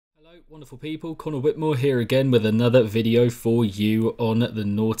Hello wonderful people, Connor Whitmore here again with another video for you on the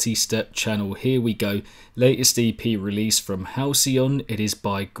Nawtystep channel. Here we go, latest EP release from Halcyon. It is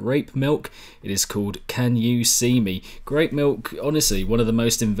by Grape. It is called Can You See Me? Grape, honestly, one of the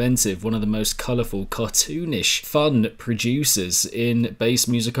most inventive, one of the most colourful, cartoonish, fun producers in bass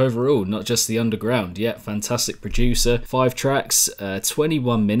music overall, not just the underground. Yeah, fantastic producer. 5 tracks,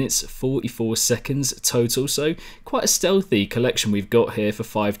 21 minutes, 44 seconds total, so quite a stealthy collection we've got here for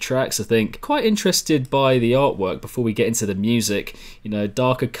 5 tracks. I think quite interested by the artwork before we get into the music. You know,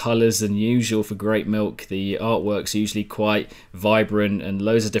 darker colours than usual for Grape. The artwork's usually quite vibrant and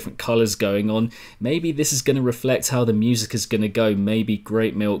loads of different colours going on. Maybe this is going to reflect how the music is going to go. Maybe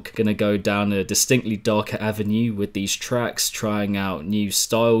Grape going to go down a distinctly darker avenue with these tracks, trying out new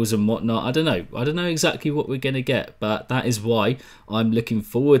styles and whatnot. I don't know exactly what we're going to get, but that is why I'm looking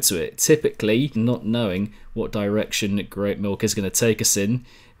forward to it. Typically not knowing what direction Grape is going to take us in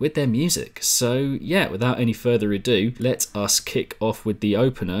with their music. So yeah, without any further ado, let us kick off with the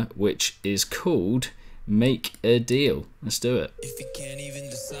opener, which is called Make a Deal. Let's do it. If you can't even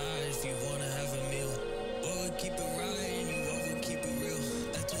decide if you wanna have a meal, or keep it right and you over keep it real.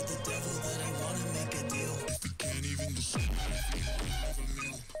 I told the devil that I wanna make a deal. If you can't even decide if you wanna have a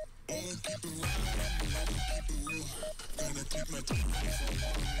meal, or keep it right and you over keep it real. Gonna take my time if I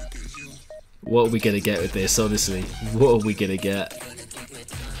wanna make a deal. What are we gonna get with this, honestly? What are we gonna get?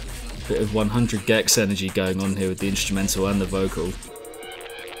 Bit of 100 gex energy going on here with the instrumental and the vocal.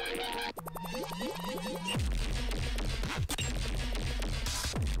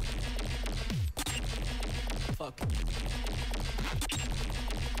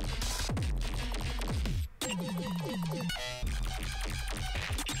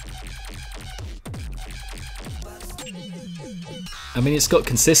 I mean, it's got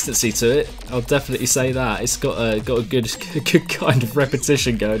consistency to it. I'll definitely say that. It's got a good kind of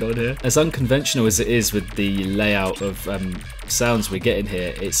repetition going on here. As unconventional as it is with the layout of sounds we're getting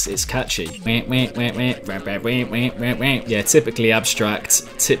here, it's catchy. Yeah, typically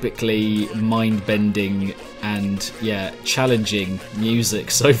abstract, typically mind-bending, and yeah, challenging music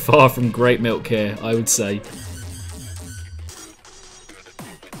so far from Grape here, I would say.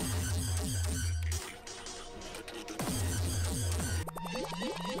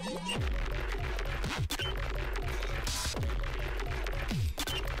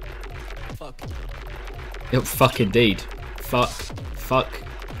 Yep, fuck indeed. Fuck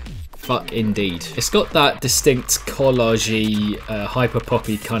indeed. It's got that distinct collagey, hyper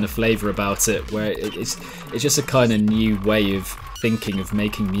poppy kind of flavour about it, where it's just a kind of new way of thinking of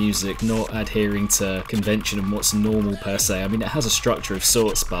making music, not adhering to convention and what's normal per se. I mean, it has a structure of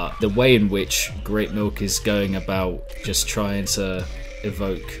sorts, but the way in which Grape is going about just trying to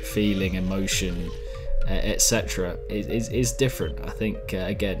evoke feeling, emotion, etc. is different. I think,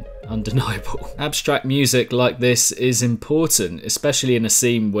 again, undeniable. Abstract music like this is important, especially in a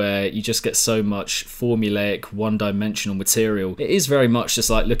scene where you just get so much formulaic, one-dimensional material. It is very much just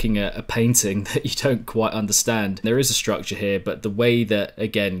like looking at a painting that you don't quite understand. There is a structure here, but the way that,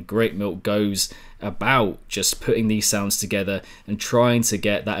 again, Grape goes about just putting these sounds together and trying to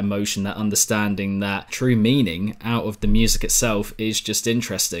get that emotion, that understanding, that true meaning out of the music itself is just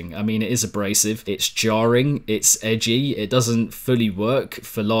interesting. I mean, it is abrasive, it's jarring, it's edgy, it doesn't fully work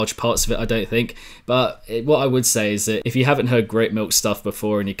for large parts of it, I don't think, but what I would say is that if you haven't heard Grape stuff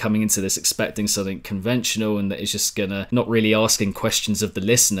before and you're coming into this expecting something conventional and that is just gonna not really asking questions of the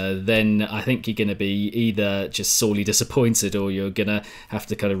listener, then I think you're gonna be either just sorely disappointed or you're gonna have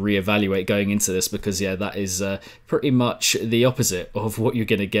to kind of reevaluate going into this, because yeah, that is pretty much the opposite of what you're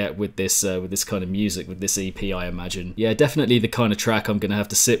gonna get with this kind of music, with this EP, I imagine. Yeah, definitely the kind of track I'm gonna have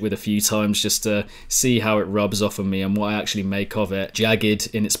to sit with a few times just to see how it rubs off on me and what I actually make of it.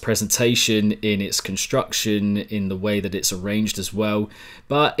 Jagged in its presentation, in its construction, in the way that it's arranged as well,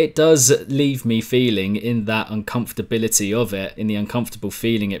 but it does leave me feeling in that uncomfortability of it, in the uncomfortable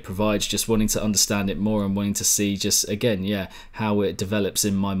feeling it provides, just wanting to understand it more and wanting to see just, again, yeah, how it develops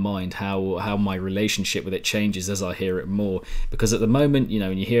in my mind, how my relationship with it changes as I hear it more. Because at the moment, you know,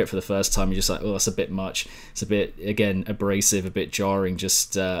 when you hear it for the first time, you're just like, oh, that's a bit much. It's a bit, again, abrasive, a bit jarring,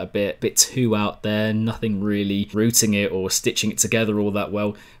 just a bit too out there, nothing really rooting it or stitching it together all that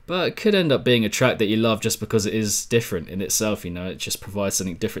well. But it could end up being a track that you love just because it is different in itself, you know, it just provides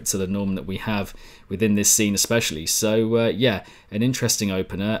something different to the norm that we have within this scene especially. So yeah, an interesting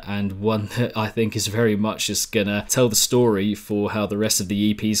opener, and one that I think is very much just gonna tell the story for how the rest of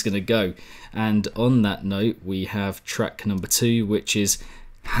the EP is gonna go. And on that note, we have track number 2, which is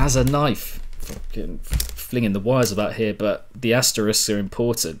Has a Knife. Fucking flinging the wires about here, but the asterisks are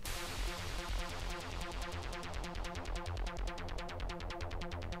important.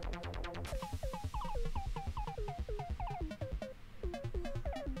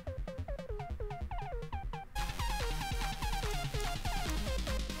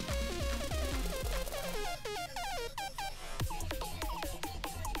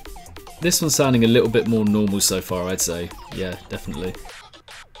 This one's sounding a little bit more normal so far, I'd say. Yeah, definitely.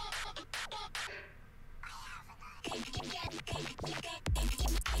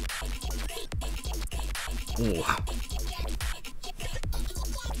 Ooh.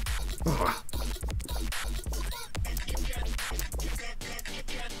 Oh.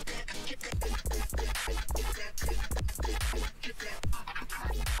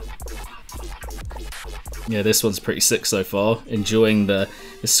 Yeah, this one's pretty sick so far. Enjoying the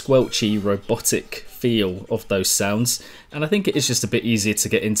squelchy, robotic feel of those sounds. And I think it is just a bit easier to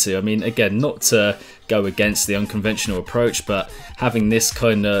get into. I mean, again, not to go against the unconventional approach, but having this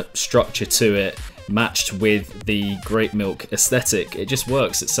kind of structure to it matched with the grape milk aesthetic, it just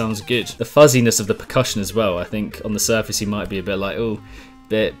works. It sounds good. The fuzziness of the percussion as well. I think on the surface you might be a bit like, oh,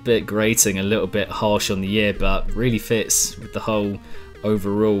 bit grating, a little bit harsh on the ear, but really fits with the whole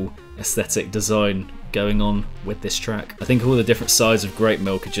overall aesthetic design going on with this track. I think all the different sides of grape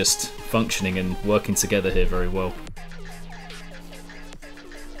milk are just functioning and working together here very well.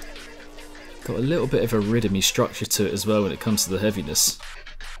 Got a little bit of a rhythmy structure to it as well when it comes to the heaviness.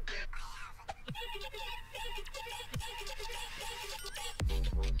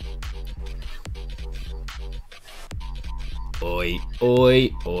 Oi,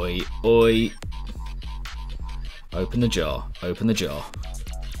 oi, oi, oi. Open the jar, open the jar.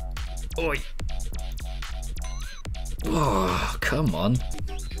 Oi. Oh, come on.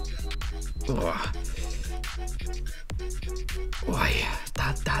 Oh. Oi.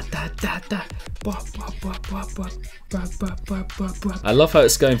 Da, da, da, da, da. I love how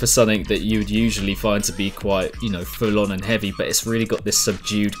it's going for something that you would usually find to be quite, you know, full on and heavy, but it's really got this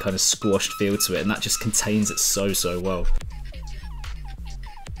subdued kind of squashed feel to it, and that just contains it so well.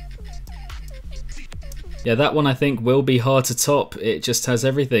 Yeah, that one I think will be hard to top. It just has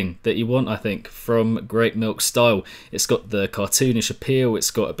everything that you want, I think, from grape milk style. It's got the cartoonish appeal, it's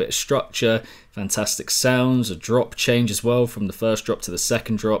got a bit of structure, fantastic sounds, a drop change as well from the first drop to the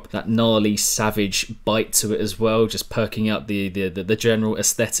second drop, that gnarly, savage bite to it as well, just perking up the general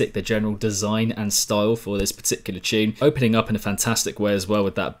aesthetic, the general design and style for this particular tune. Opening up in a fantastic way as well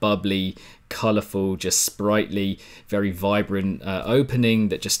with that bubbly, colourful, just sprightly, very vibrant opening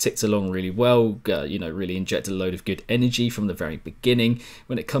that just ticked along really well. You know, really injected a load of good energy from the very beginning.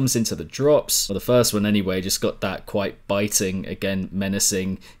 When it comes into the drops, well, the first one anyway, just got that quite biting, again,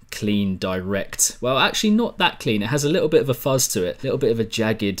 menacing, clean, direct. Well, actually not that clean. It has a little bit of a fuzz to it, a little bit of a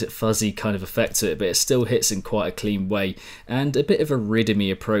jagged, fuzzy kind of effect to it, but it still hits in quite a clean way, and a bit of a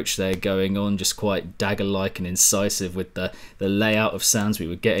rhythmy approach there going on, just quite dagger-like and incisive with the layout of sounds we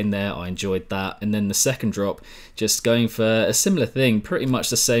were getting there. I enjoyed that. And then the second drop, just going for a similar thing, pretty much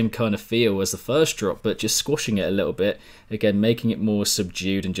the same kind of feel as the first drop, but just squashing it a little bit, again making it more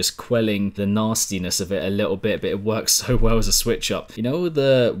subdued and just quelling the nastiness of it a little bit, but it works so well as a switch up. You know,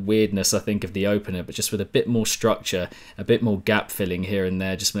 the weirdness I think of the opener, but just with a bit more structure, a bit more gap filling here and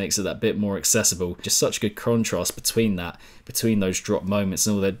there, just makes it that bit more accessible. Just such good contrast between that, between those drop moments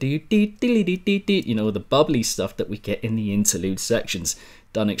and all the you know, the bubbly stuff that we get in the interlude sections.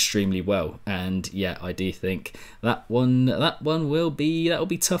 Done extremely well, and yeah, I do think that one will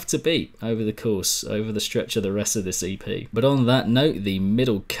be tough to beat over the stretch of the rest of this EP. But on that note, the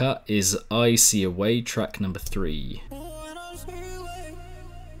middle cut is I See a Way, track number 3.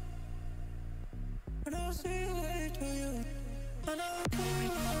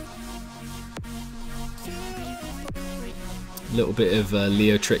 A little bit of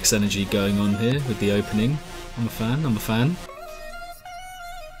Leo Tricks energy going on here with the opening. I'm a fan.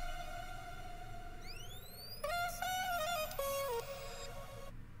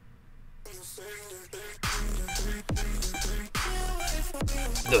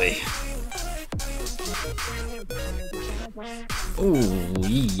 Oh,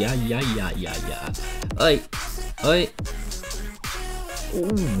 yeah. Oi.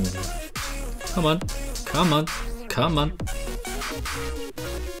 Ooh. Come on.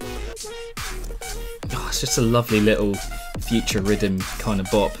 Oh, it's just a lovely little future rhythm kind of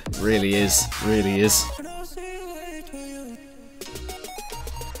bop. It really is.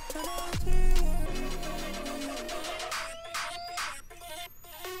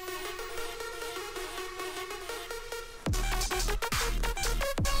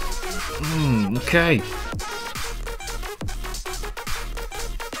 Okay.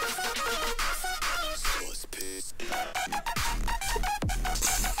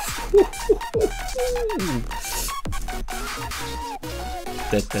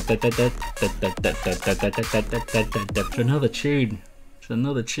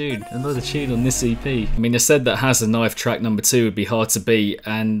 Another tune on this EP. I mean, I said that Has a Knife track number 2 would be hard to beat,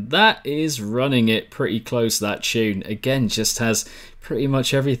 and that is running it pretty close, that tune. Again, just has pretty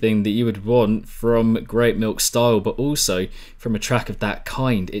much everything that you would want from Grape Milk style, but also from a track of that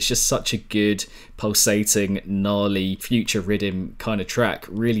kind. It's just such a good, pulsating, gnarly, future rhythm kind of track.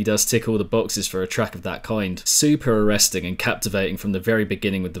 Really does tick all the boxes for a track of that kind. Super arresting and captivating from the very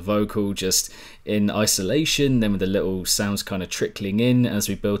beginning with the vocal just in isolation, then with the little sounds kind of trickling in as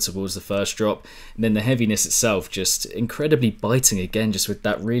we build towards the first drop, and then the heaviness itself just incredibly biting again, just with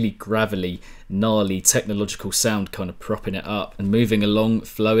that really gravelly, gnarly technological sound kind of propping it up and moving along,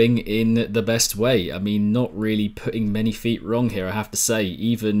 flowing in the best way. I mean, not really putting many feet wrong here, I have to say.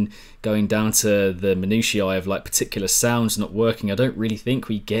 Even going down to the minutiae of like particular sounds not working, I don't really think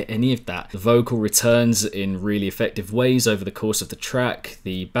we get any of that. The vocal returns in really effective ways over the course of the track.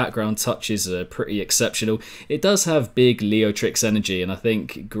 The background touches are pretty exceptional. It does have big Leotrix energy, and I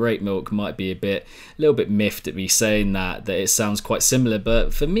think Grape Milk might be a little bit miffed at me saying that it sounds quite similar,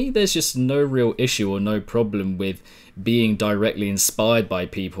 but for me there's just no real issue or no problem with being directly inspired by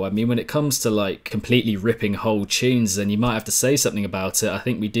people. I mean, when it comes to like completely ripping whole tunes, then you might have to say something about it. I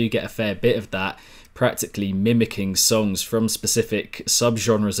think we do get a fair bit of that, practically mimicking songs from specific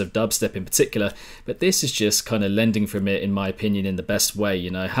subgenres of dubstep in particular, but this is just kind of lending from it, in my opinion, in the best way,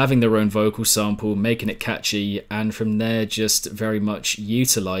 you know, having their own vocal sample, making it catchy, and from there just very much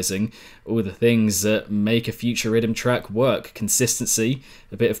utilizing all the things that make a future rhythm track work. Consistency,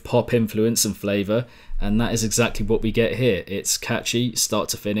 a bit of pop influence and flavour, and that is exactly what we get here. It's catchy start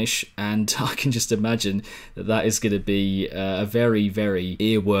to finish, and I can just imagine that that is going to be a very, very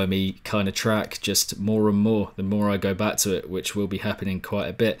earwormy kind of track, just more and more the more I go back to it, which will be happening quite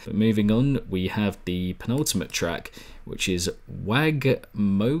a bit. But moving on, we have the penultimate track, which is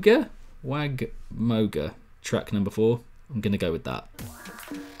Wagmoga, track number 4. I'm going to go with that.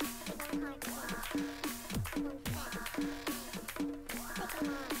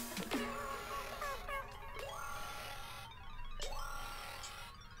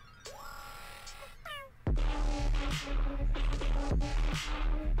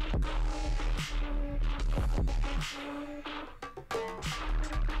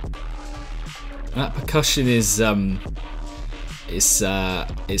 That percussion is it's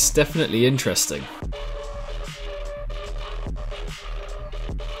definitely interesting.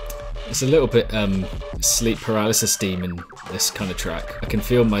 It's a little bit sleep paralysis demon, this kind of track. I can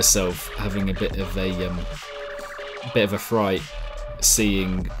feel myself having a bit of a fright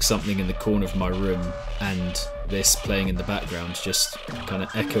seeing something in the corner of my room and this playing in the background, just kind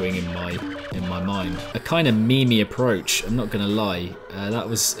of echoing in my mind. A kind of memey approach, I'm not gonna lie. That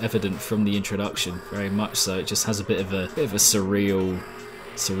was evident from the introduction, very much so. It just has a bit of a surrealist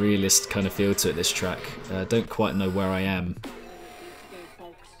kind of feel to it, this track. Don't quite know where I am.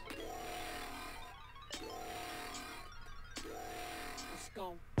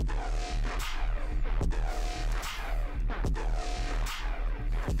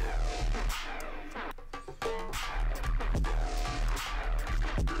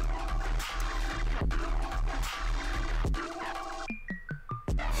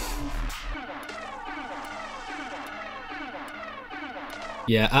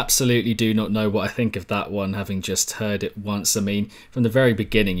 Yeah, absolutely do not know what I think of that one, having just heard it once. I mean, from the very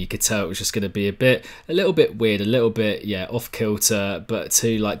beginning you could tell it was just going to be a little bit weird, a little bit, yeah, off kilter, but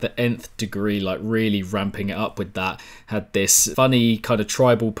to like the nth degree, like really ramping it up with that. Had this funny kind of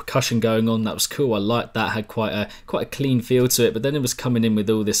tribal percussion going on, that was cool, I liked that, had quite a clean feel to it, but then it was coming in with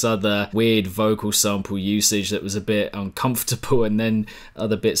all this other weird vocal sample usage that was a bit uncomfortable, and then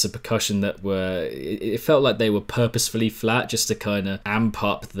other bits of percussion that were, it felt like they were purposefully flat just to kind of amp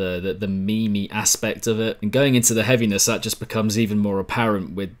up the memey aspect of it. And going into the heaviness, that just becomes even more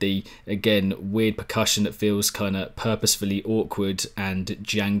apparent with the, again, weird percussion that feels kind of purposefully awkward and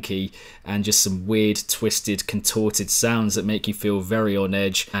janky, and just some weird twisted contorted sounds that make you feel very on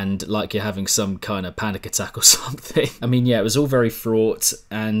edge and like you're having some kind of panic attack or something. I mean, yeah, it was all very fraught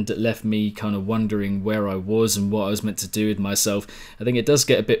and left me kind of wondering where I was and what I was meant to do with myself. I think it does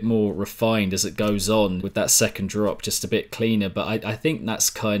get a bit more refined as it goes on with that second drop, just a bit cleaner, but I think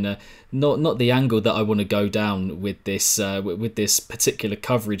that's kind of not the angle that I want to go down with this particular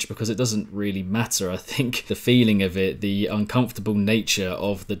coverage, because it doesn't really matter. I think the feeling of it, the uncomfortable nature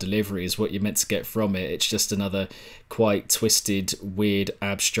of the delivery is what you're meant to get from it. It's just another quite twisted, weird,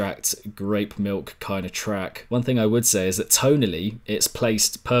 abstract Grape Milk kind of track. One thing I would say is that tonally it's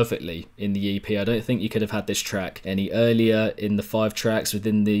placed perfectly in the EP. I don't think you could have had this track any earlier in the 5 tracks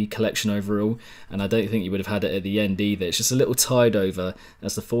within the collection overall, and I don't think you would have had it at the end either. It's just a little tied over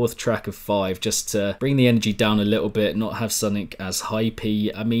as the 4th track of 5, just to bring the energy down a little bit, not have something as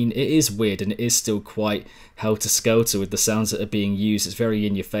hypey. I mean, it is weird and it is still quite helter-skelter with the sounds that are being used. It's very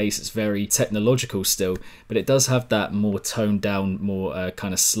in your face, it's very technological still, but it does have that more toned down, more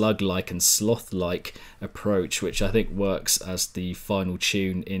kind of slug-like and sloth-like approach, which I think works as the final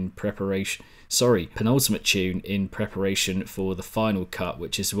tune in preparation. Sorry, penultimate tune in preparation for the final cut,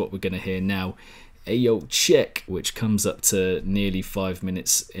 which is what we're going to hear now. Ayo Check, which comes up to nearly 5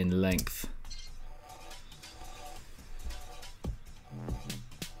 minutes in length.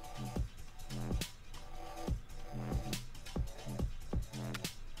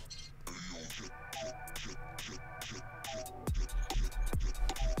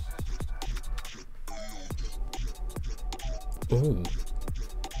 Oh,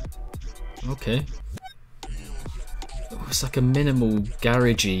 okay. Oh, it's like a minimal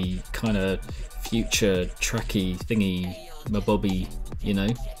garagey kind of future tracky thingy, mabobby, you know,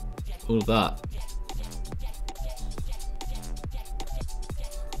 all of that.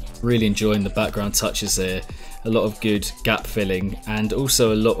 Really enjoying the background touches there. A lot of good gap filling and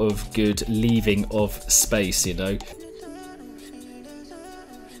also a lot of good leaving of space, you know.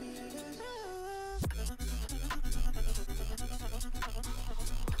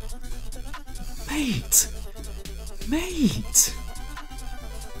 Mate!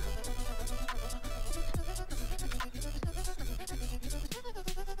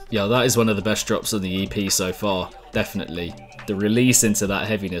 Yeah, that is one of the best drops on the EP so far, definitely. The release into that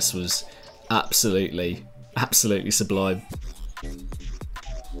heaviness was absolutely sublime.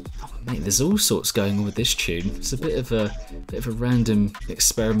 Oh, mate, there's all sorts going on with this tune. It's a bit of a random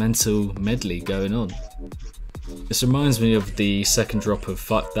experimental medley going on. This reminds me of the second drop of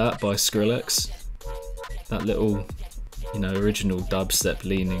Fuck That by Skrillex. That little, you know, original dubstep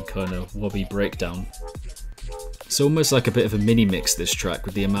leaning kind of wobby breakdown. It's almost like a bit of a mini mix, this track,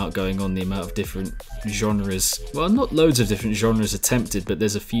 with the amount going on, the amount of different genres. Well, not loads of different genres attempted, but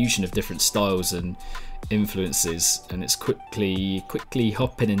there's a fusion of different styles and influences, and it's quickly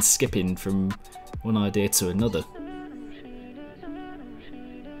hopping and skipping from one idea to another.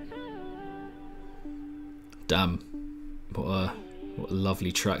 Damn, what a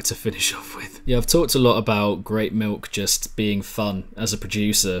lovely track to finish off with. Yeah, I've talked a lot about Grape Milk just being fun as a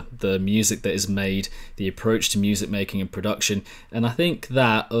producer, the music that is made, the approach to music making and production, and I think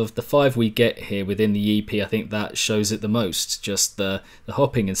that of the 5 we get here within the EP, I think that shows it the most. Just the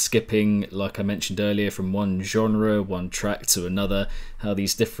hopping and skipping, like I mentioned earlier, from one genre, one track to another, how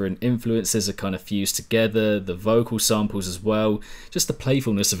these different influences are kind of fused together, the vocal samples as well, just the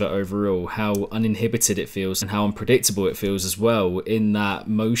playfulness of it overall, how uninhibited it feels and how unpredictable it feels as well, in that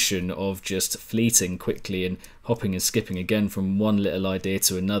motion of just fleeting quickly and hopping and skipping again from one little idea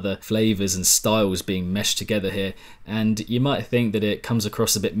to another, flavours and styles being meshed together here. And you might think that it comes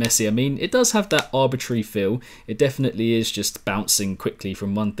across a bit messy. I mean, it does have that arbitrary feel. It definitely is just bouncing quickly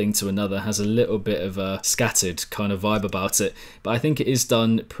from one thing to another, has a little bit of a scattered kind of vibe about it, but I think it is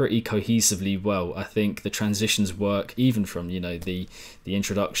done pretty cohesively well. I think the transitions work, even from, you know, the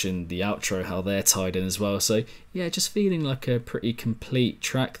introduction, the outro, how they're tied in as well. So yeah, just feeling like a pretty complete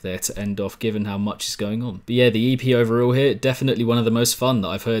track there to end off, given how much is going on. But yeah, the EP overall here, definitely one of the most fun that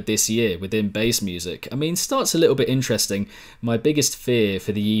I've heard this year within bass music. I mean, starts a little bit interesting. My biggest fear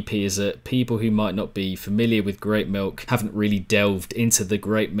for the EP is that people who might not be familiar with Grape Milk, haven't really delved into the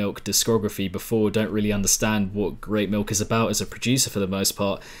Grape Milk discography before, don't really understand what Grape Milk is about as a producer for the most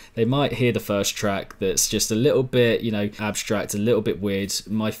part. They might hear the first track that's just a little bit, you know, abstract, a little bit weird.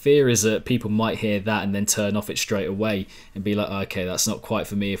 My fear is that people might hear that and then turn off it straight away and be like, okay, that's not quite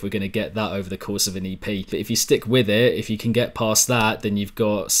for me if we're going to get that over the course of an EP. But if you stick with it, if you can get past that, then you've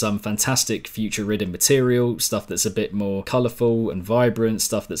got some fantastic future ridden material, stuff that's a bit more colourful and vibrant,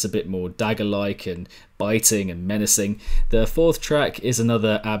 stuff that's a bit more dagger-like and biting and menacing. The fourth track is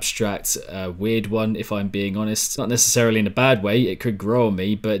another abstract, weird one, if I'm being honest. Not necessarily in a bad way, it could grow on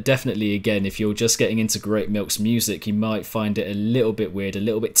me, but definitely, again, if you're just getting into Grape Milk's music, you might find it a little bit weird, a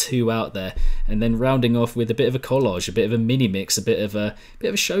little bit too out there. And then rounding off with a bit of a collage, a bit of a mini mix, a bit of a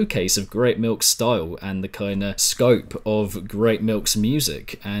showcase of Grape Milk's style and the kind of scope of Grape Milk's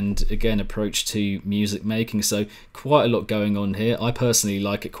music, and again, approach to music making. So quite a lot going on here. I personally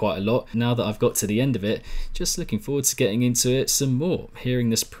like it quite a lot. Now that I've got to the end of it, just looking forward to getting into it some more, hearing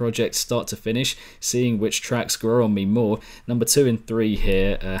this project start to finish, seeing which tracks grow on me more. Number 2 and 3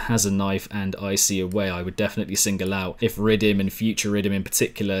 here, Has a Knife and I See a Way, I would definitely single out. If Riddim and Future Riddim in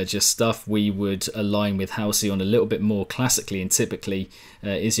particular, just stuff we would align with Halcyon a little bit more classically and typically,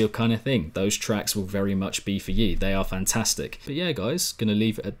 is your kind of thing, those tracks will very much be for you. They are fantastic. But yeah guys, gonna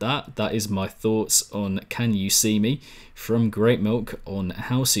leave it at that. That is my thoughts on Can You See Me. from Grape Milk on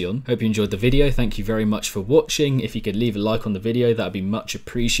Halcyon. Hope you enjoyed the video. Thank you very much for watching. If you could leave a like on the video, that would be much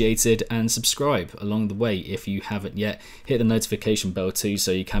appreciated, and subscribe along the way if you haven't yet. Hit the notification bell too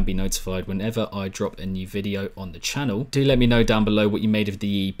so you can be notified whenever I drop a new video on the channel. Do let me know down below what you made of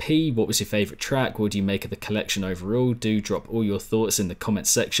the EP. What was your favourite track? What do you make of the collection overall? Do drop all your thoughts in the comments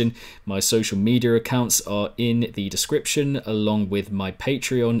section. My social media accounts are in the description, along with my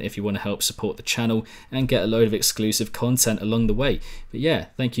Patreon if you want to help support the channel and get a load of exclusive content along the way. But yeah,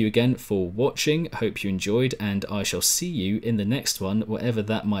 thank you again for watching. Hope you enjoyed, and I shall see you in the next one, whatever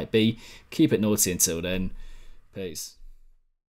that might be. Keep it naughty until then. Peace.